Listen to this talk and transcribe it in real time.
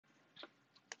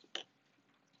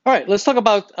All right, let's talk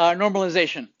about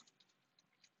normalization.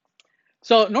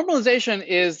 So normalization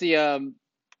is the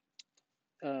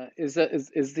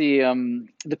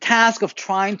task of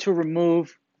trying to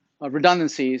remove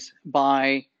redundancies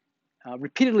by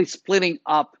repeatedly splitting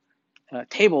up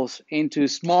tables into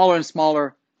smaller and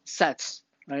smaller sets,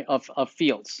 right, of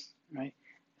fields, right?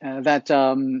 That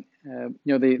one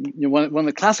of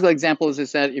the classical examples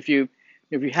is that if you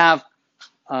have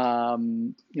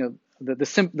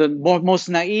the most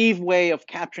naive way of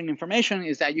capturing information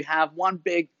is that you have one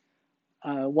big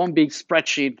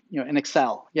spreadsheet, in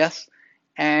Excel, yes,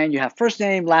 and you have first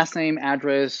name, last name,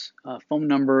 address, phone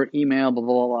number, email, blah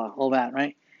blah blah, all that,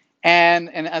 right? And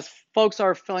as folks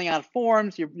are filling out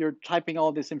forms, you're typing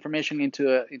all this information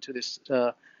into this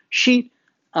sheet,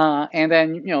 and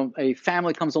then a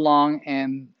family comes along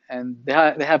and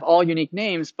they have all unique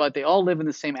names, but they all live in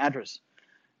the same address,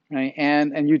 right?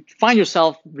 And you find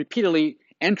yourself repeatedly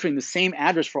entering the same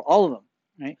address for all of them,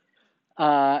 right?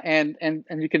 And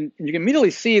you can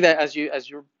immediately see that as you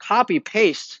copy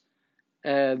paste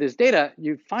this data,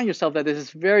 you find yourself that this is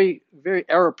very very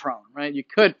error prone, right? You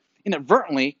could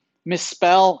inadvertently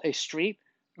misspell a street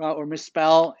or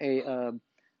misspell a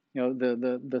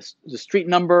the street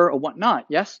number or whatnot.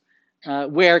 Yes,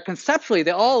 where conceptually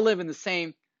they all live in the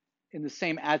same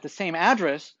at the same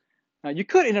address. You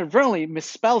could inadvertently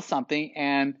misspell something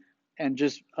and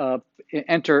just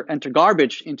enter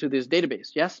garbage into this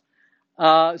database. Yes,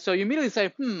 so you immediately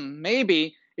say,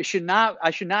 maybe I should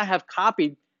not have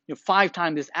copied 5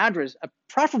 times this address. A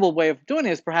preferable way of doing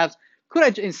it is perhaps could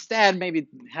I instead maybe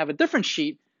have a different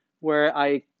sheet where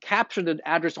I capture the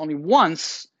address only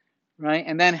once, right,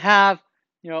 and then have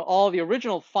all the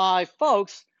original 5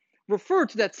 folks refer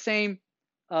to that same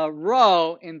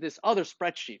row in this other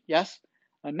spreadsheet. Yes,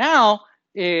 now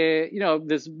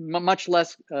there's much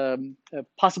less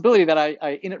possibility that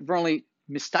I inadvertently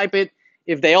mistype it.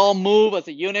 If they all move as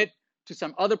a unit to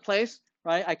some other place,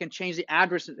 right, I can change the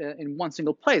address in one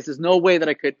single place. There's no way that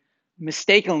I could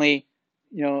mistakenly,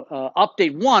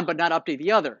 update one but not update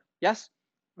the other. Yes,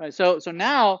 right. So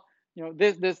now,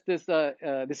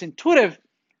 this intuitive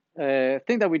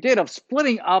thing that we did of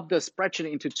splitting up the spreadsheet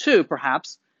into two,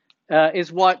 perhaps,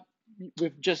 is what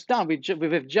we've just done.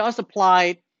 We've just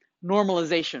applied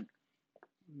normalization.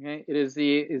 Okay? It is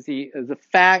the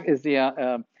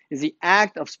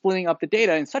act of splitting up the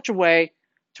data in such a way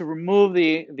to remove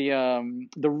the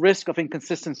risk of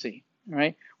inconsistency,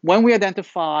 right? When we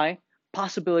identify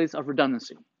possibilities of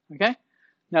redundancy. Okay.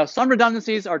 Now, some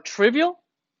redundancies are trivial,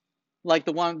 like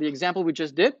the example we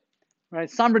just did,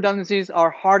 right? Some redundancies are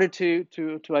harder to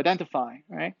identify,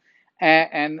 right?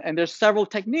 And there's several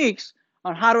techniques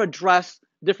on how to address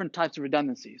different types of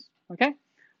redundancies. Okay.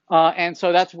 And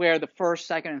so that's where the first,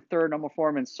 second, and third normal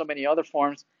form and so many other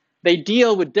forms, they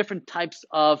deal with different types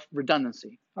of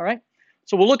redundancy. All right.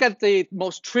 So we'll look at the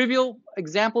most trivial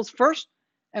examples first,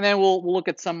 and then we'll look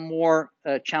at some more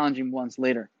challenging ones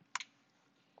later.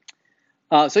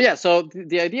 So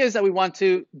the idea is that we want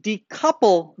to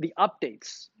decouple the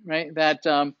updates, right? That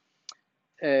for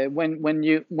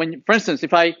instance,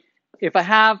 if I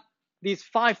have these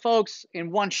 5 folks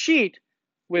in one sheet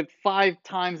with 5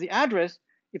 times the address,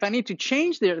 if I need to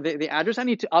change the address, I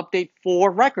need to update 4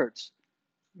 records,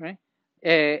 right?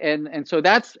 And so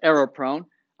that's error prone.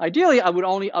 Ideally, I would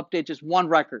only update just 1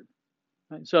 record.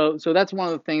 Right? So that's one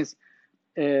of the things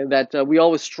that we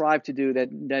always strive to do.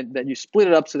 That you split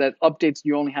it up so that updates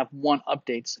you only have 1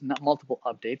 updates, not multiple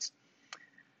updates.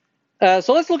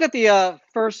 So let's look at the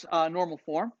first normal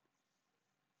form.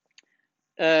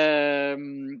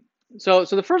 So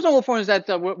the first normal form is that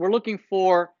we're looking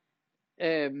for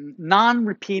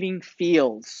non-repeating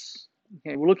fields.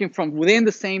 Okay, we're looking from within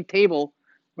the same table,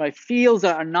 right? Fields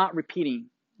that are not repeating,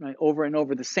 right, over and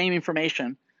over the same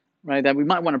information, right? That we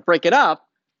might want to break it up,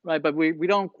 right? But we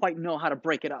don't quite know how to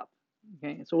break it up.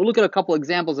 Okay, so we'll look at a couple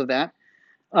examples of that.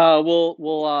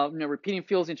 Repeating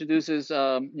fields introduces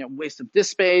waste of disk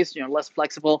space, less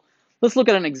flexible. Let's look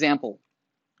at an example.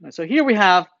 So here we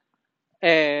have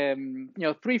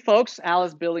 3 folks,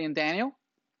 Alice, Billy, and Daniel,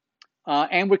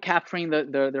 and we're capturing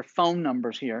their phone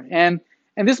numbers here, and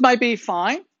this might be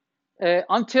fine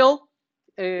until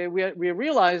we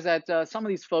realize that some of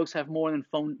these folks have more than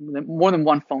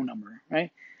 1 phone number,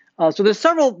 right? So there's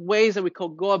several ways that we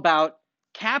could go about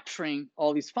capturing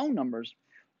all these phone numbers.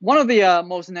 One of the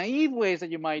most naive ways that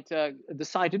you might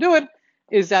decide to do it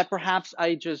is that perhaps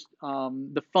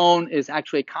the phone is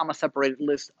actually a comma separated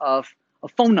list of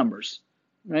phone numbers,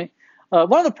 right?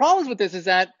 One of the problems with this is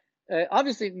that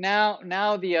obviously now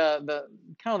the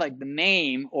kind of like the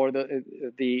name or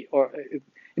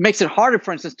in makes it harder,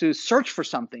 for instance, to search for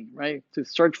something, right? To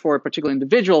search for a particular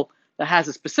individual that has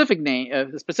a specific name,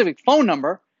 a specific phone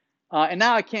number, and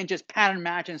now I can't just pattern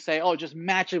match and say, oh, just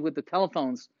match it with the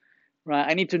telephones, right?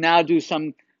 I need to now do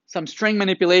some string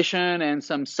manipulation and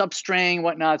some substring,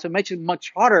 whatnot. So it makes it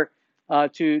much harder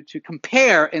to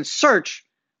compare and search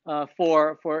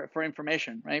for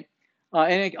information, right?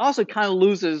 And it also kind of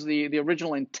loses the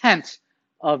original intent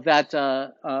of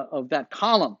that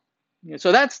column.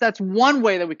 So that's one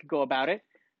way that we could go about it.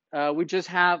 We just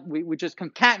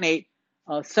concatenate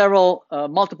several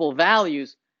multiple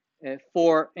values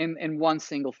in one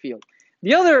single field.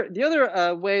 The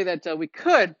other way that we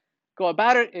could go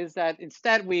about it is that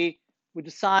instead we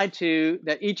decide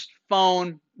that each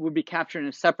phone would be captured in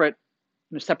a separate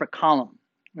column,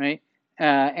 right?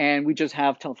 And we just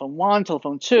have telephone 1,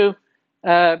 telephone 2.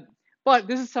 But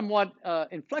this is somewhat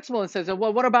inflexible and says,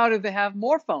 well, what about if they have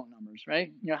more phone numbers,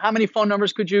 right? How many phone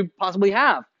numbers could you possibly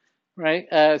have, right?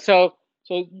 So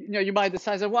you might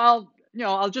decide, well,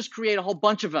 I'll just create a whole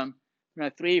bunch of them,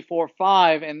 3, 4,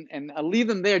 5, and I'll leave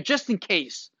them there just in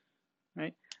case,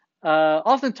 right?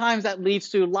 Oftentimes that leads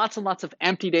to lots and lots of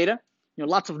empty data,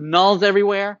 lots of nulls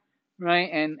everywhere, right?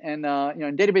 And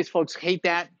database folks hate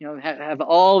that, have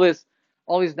all these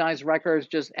nice records,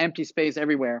 just empty space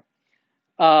everywhere.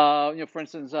 For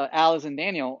instance, Alice and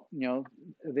Daniel,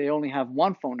 they only have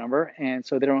one phone number, and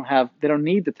so they don't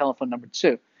need the telephone number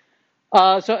 2.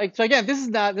 So again, this is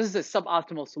a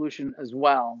suboptimal solution as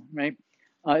well, right?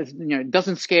 It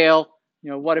doesn't scale.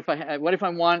 What if I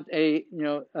want a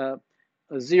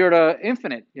 0 to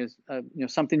infinite,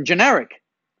 something generic,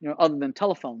 other than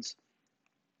telephones.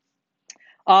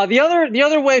 The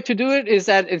other way to do it is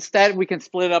that instead we can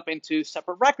split it up into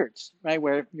separate records, right?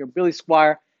 Where Billy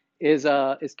Squier is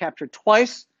captured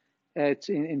twice. It's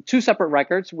in 2 separate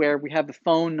records where we have the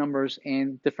phone numbers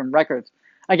in different records.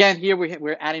 Again, here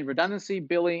we're adding redundancy.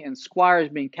 Billy and Squier is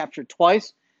being captured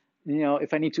twice.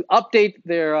 If I need to update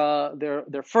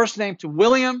their first name to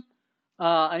William,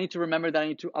 I need to remember that I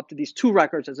need to update these 2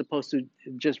 records as opposed to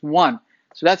just 1.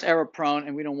 So that's error prone,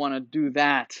 and we don't want to do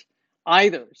that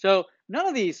either. So none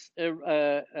of these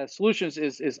solutions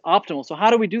is optimal. So how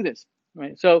do we do this,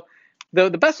 right? So the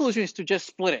best solution is to just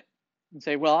split it and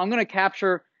say, well, I'm going to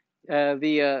capture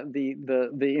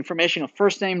the information of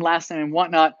first name, last name, and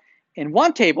whatnot in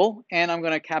one table, and I'm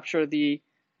going to capture the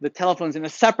telephones in a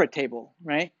separate table,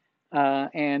 right?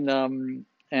 And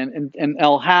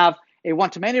I'll have a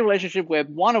one-to-many relationship where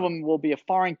one of them will be a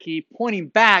foreign key pointing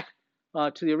back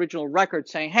to the original record,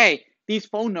 saying, "Hey, these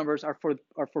phone numbers are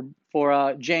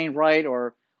for Jane Wright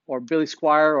or Billy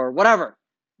Squier or whatever,"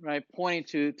 right? Pointing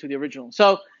to the original.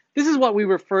 So this is what we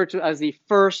refer to as the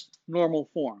first normal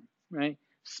form, right?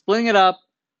 Splitting it up,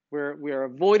 we're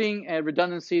avoiding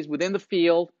redundancies within the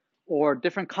field or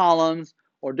different columns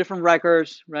or different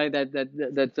records, right?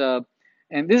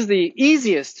 And this is the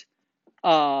easiest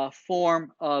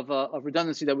form of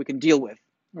redundancy that we can deal with,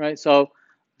 right? So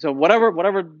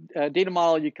whatever data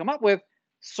model you come up with,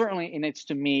 certainly it needs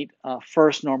to meet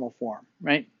first normal form,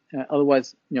 right?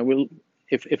 Otherwise,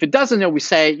 if it doesn't, we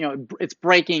say it's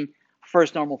breaking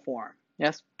first normal form.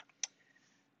 Yes.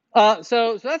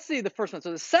 So that's the first one.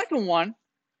 So the second one,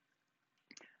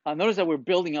 notice that we're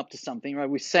building up to something, right?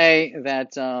 We say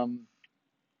that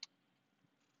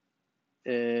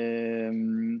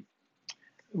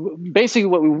basically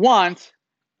what we want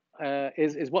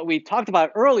is what we talked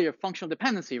about earlier, functional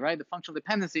dependency, right? The functional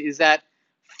dependency is that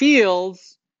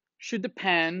fields should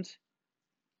depend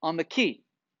on the key,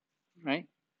 right?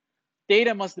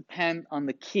 Data must depend on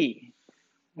the key,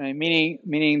 right?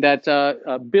 Meaning that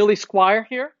Billy Squier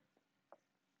here,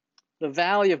 the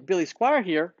value of Billy Squier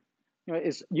here,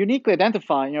 is uniquely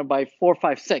identified, by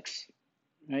 456,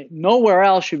 right? Nowhere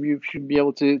else should you be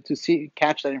able to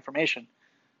catch that information,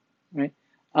 right?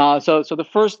 So the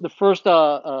first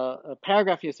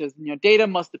paragraph here says, data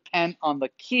must depend on the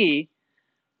key,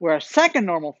 where a second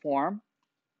normal form,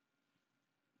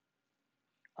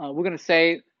 we're going to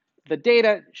say the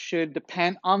data should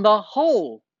depend on the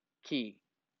whole key,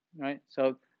 right?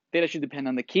 So data should depend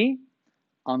on the key,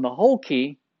 on the whole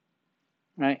key,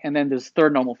 right? And then this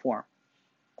third normal form.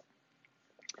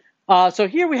 So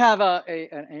here we have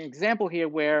an example here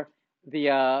where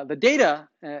the data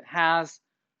has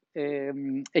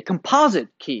a composite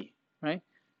key, right?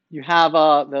 You have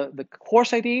the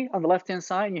course ID on the left-hand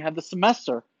side, and you have the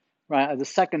semester, right, as the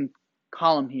second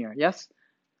column here, yes?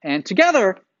 And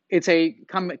together, it's a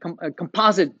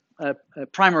composite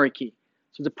primary key.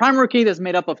 So the primary key that's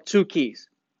made up of 2 keys,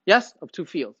 yes? Of 2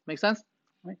 fields. Make sense?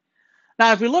 Right?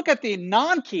 Now, if we look at the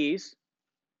non-keys,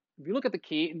 if you look at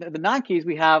the non-keys,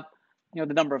 we have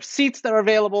the number of seats that are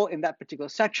available in that particular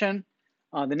section,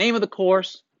 the name of the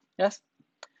course, yes?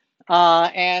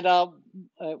 Now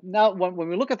when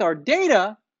we look at our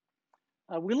data,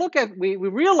 we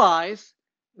realize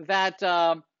that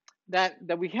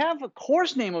that we have a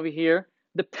course name over here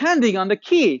depending on the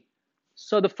key.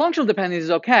 So the functional dependency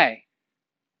is okay,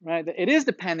 right? It is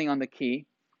depending on the key,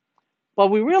 but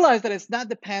we realize that it's not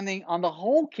depending on the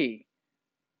whole key.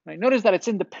 Right? Notice that it's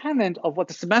independent of what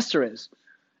the semester is.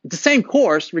 It's the same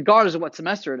course regardless of what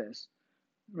semester it is,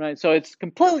 right? So it's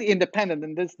completely independent,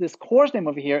 and this course name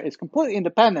over here is completely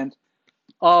independent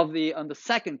of the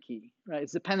second key, right?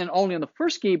 It's dependent only on the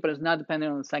first key, but it's not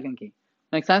dependent on the second key.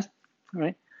 Make sense? All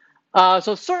right.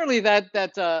 So certainly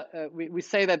we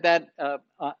say that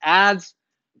adds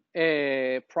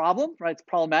a problem, right? It's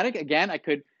problematic. Again, I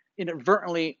could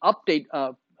inadvertently update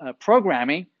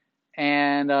programming,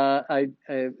 and I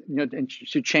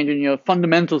should change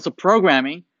fundamentals of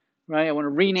programming, right? I want to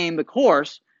rename the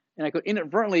course, and I could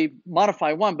inadvertently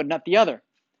modify one but not the other.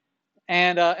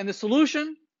 And the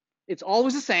solution, it's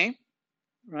always the same,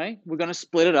 right? We're going to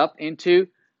split it up into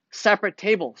separate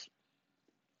tables.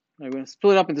 Right? We're going to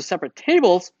split it up into separate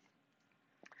tables.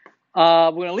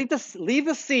 We're going to leave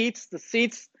the seats. The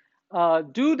seats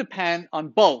do depend on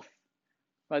both.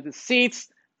 Right? The seats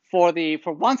for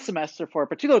one semester for a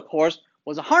particular course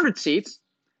was 100 seats,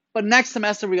 but next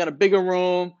semester we got a bigger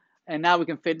room, and now we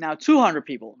can fit 200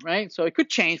 people, right? So it could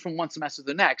change from one semester to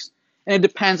the next, and it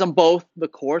depends on both the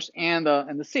course and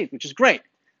the seats, which is great,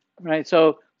 right?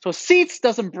 So seats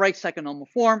doesn't break second normal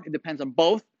form. It depends on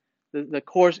both the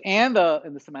course and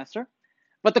the semester,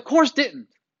 but the course didn't.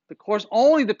 The course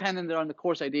only depended on the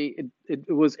course ID. It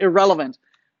was irrelevant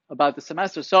about the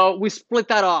semester. So we split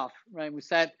that off, right? We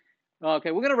said,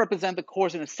 okay, we're going to represent the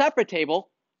course in a separate table.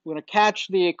 We're going to catch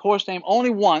the course name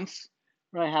only once,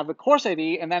 right? Have the course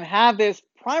ID, and then have this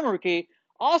primary key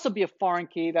also be a foreign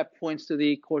key that points to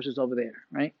the courses over there,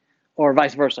 right? Or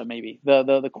vice versa, maybe.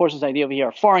 The courses ID over here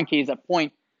are foreign keys that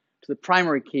point to the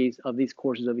primary keys of these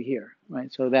courses over here,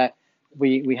 right? So that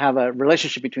we have a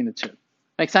relationship between the two.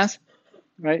 Make sense?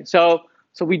 Right? So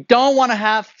we don't want to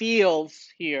have fields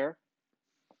here,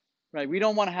 right? We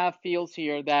don't want to have fields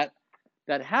here that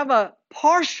have a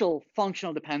partial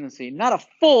functional dependency, not a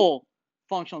full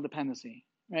functional dependency,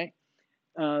 right?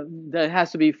 That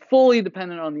has to be fully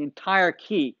dependent on the entire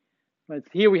key. Right?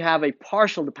 Here we have a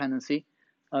partial dependency.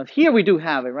 Here we do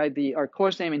have it, right? Our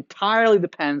course name entirely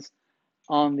depends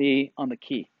on the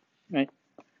key, right?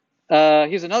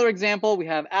 Here's another example. We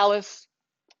have Alice.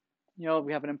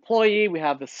 We have an employee. We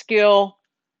have the skill,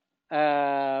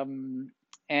 and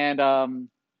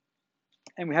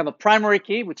we have a primary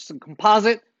key, which is a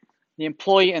composite. The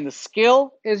employee and the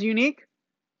skill is unique,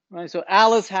 right? So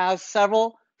Alice has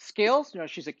several skills.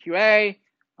 She's a QA.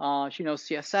 She knows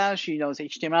CSS. She knows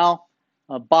HTML.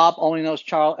 Bob only knows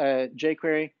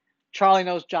jQuery. Charlie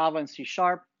knows Java and C#,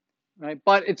 right?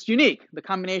 But it's unique. The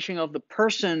combination of the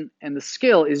person and the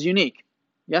skill is unique.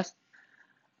 Yes?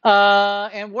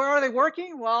 And where are they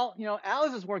working? Well,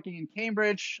 Alice is working in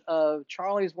Cambridge.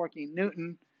 Charlie is working in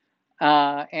Newton.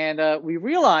 And we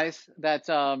realize that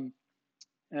the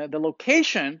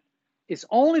location is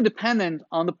only dependent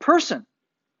on the person,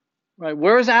 right?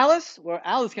 Where is Alice? Well,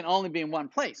 Alice can only be in one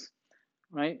place,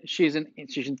 right? She's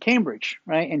in Cambridge,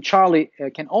 right? And Charlie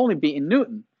can only be in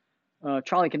Newton.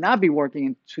 Charlie cannot be working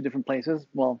in two different places.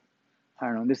 Well, I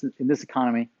don't know. In this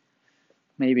economy,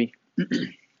 maybe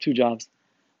 2 jobs.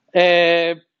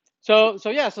 So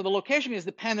the location is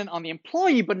dependent on the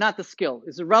employee, but not the skill.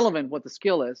 It's irrelevant what the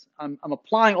skill is. I'm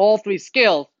applying all 3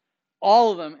 skills,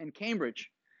 all of them in Cambridge.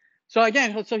 So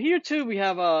again, so here too we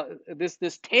have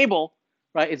this table,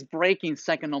 right? It's breaking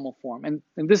second normal form, and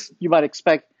this you might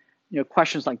expect,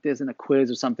 questions like this in a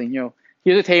quiz or something.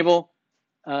 Here's a table.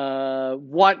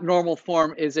 What normal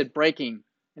form is it breaking,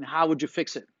 and how would you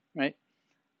fix it, right?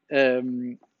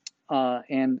 And I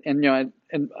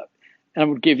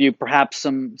would give you perhaps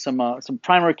some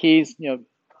primary keys,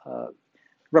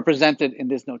 represented in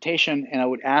this notation, and I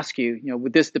would ask you,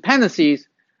 with this dependencies,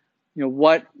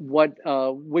 which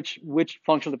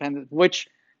functional dependence, which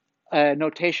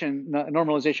notation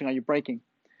normalization are you breaking?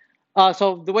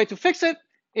 So the way to fix it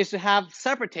is to have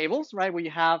separate tables, right, where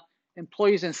you have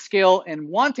employees and skill in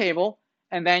one table,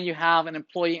 and then you have an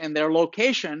employee and their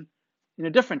location in a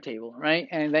different table, right?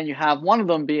 And then you have one of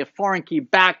them be a foreign key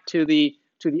back to the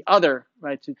other,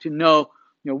 right? To know,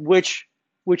 which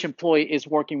employee is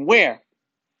working where.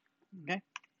 Okay.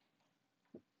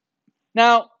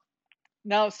 Now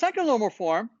second normal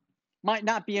form might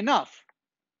not be enough,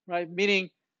 right? Meaning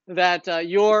that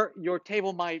your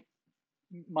table might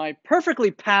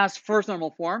perfectly pass first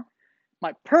normal form,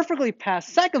 might perfectly pass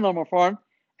second normal form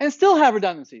and still have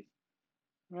redundancies.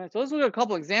 All right, so let's look at a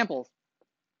couple examples.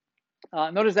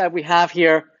 Notice that we have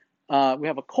here, we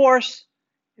have a course,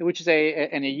 which is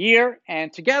in a year,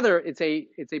 and together it's a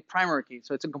primary key.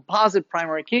 So it's a composite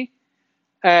primary key.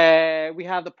 We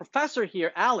have the professor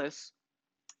here, Alice,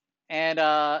 and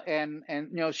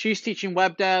she's teaching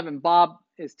web dev, and Bob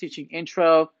is teaching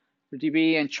intro to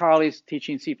DB, and Charlie's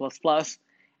teaching C++.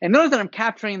 And notice that I'm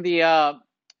capturing the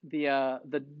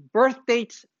birth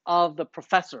date of the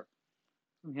professor.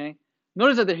 Okay.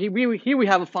 Notice that here we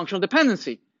have a functional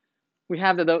dependency. We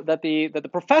have that the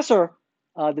professor,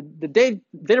 the date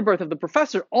of birth of the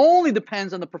professor only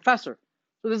depends on the professor.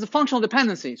 So there's a functional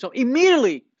dependency. So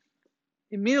immediately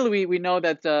we know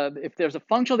that if there's a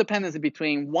functional dependency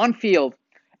between one field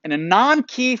and a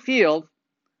non-key field,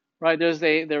 right? There's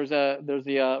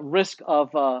a risk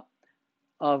of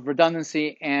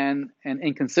redundancy and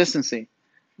inconsistency,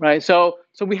 right? So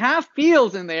we have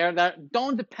fields in there that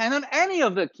don't depend on any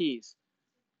of the keys,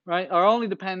 right? Are only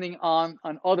depending on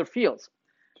other fields,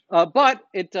 but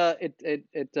it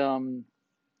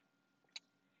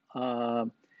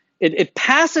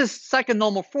passes second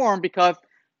normal form because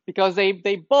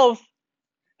they both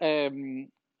if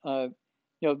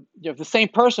the same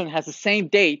person has the same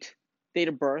date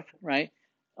of birth, right?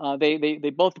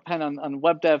 They both depend on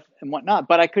web dev and whatnot.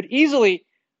 But I could easily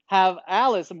have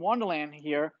Alice in Wonderland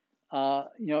here,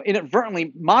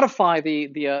 inadvertently modify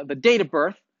the date of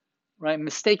birth, right?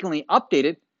 Mistakenly update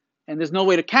it, and there's no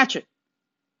way to catch it,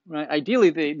 right?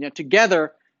 Ideally,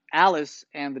 together, Alice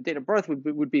and the date of birth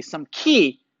would be some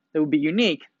key that would be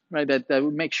unique, right? That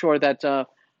would make sure that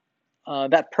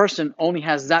that person only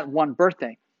has that one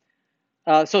birthday.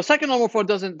 So second normal form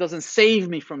doesn't save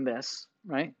me from this,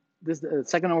 right? This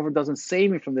second normal form doesn't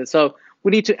save me from this. So we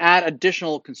need to add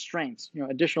additional constraints,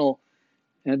 additional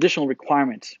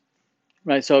requirements,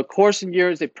 right? So course and year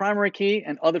is a primary key,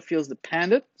 and other fields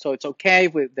depend it. So it's okay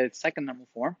with the second normal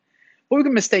form, but we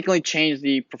can mistakenly change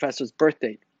the professor's birth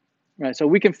date, right? So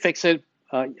we can fix it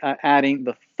adding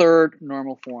the third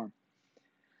normal form.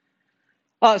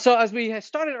 So as we had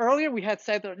started earlier, we had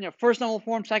said that first normal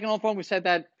form, second normal form. We said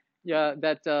that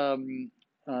that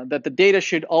the data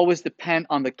should always depend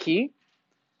on the key,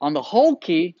 on the whole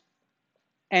key,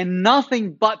 and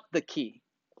nothing but the key.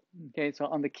 Okay, so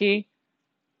on the key,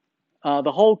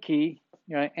 the whole key,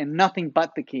 right, and nothing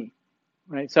but the key,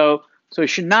 right? So it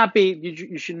should not be.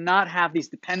 You should not have these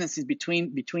dependencies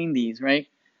between these, right?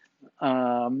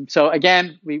 So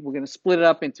again, we're going to split it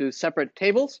up into separate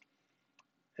tables.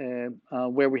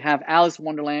 Where we have Alice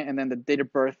Wonderland and then the date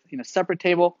of birth in a separate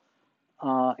table,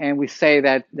 and we say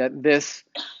that this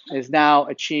is now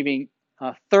achieving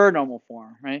third normal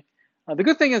form, right? The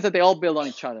good thing is that they all build on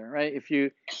each other, right? If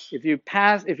you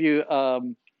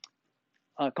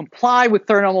comply with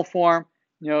third normal form,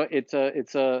 it's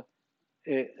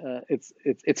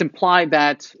implied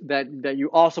that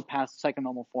you also pass second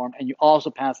normal form and you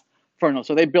also pass third normal.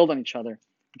 So they build on each other,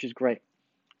 which is great.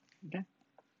 Okay.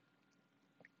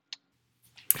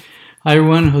 Hi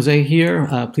everyone, Jose here.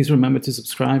 Please remember to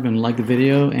subscribe and like the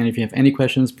video. And if you have any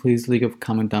questions, please leave a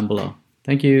comment down below.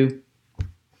 Thank you.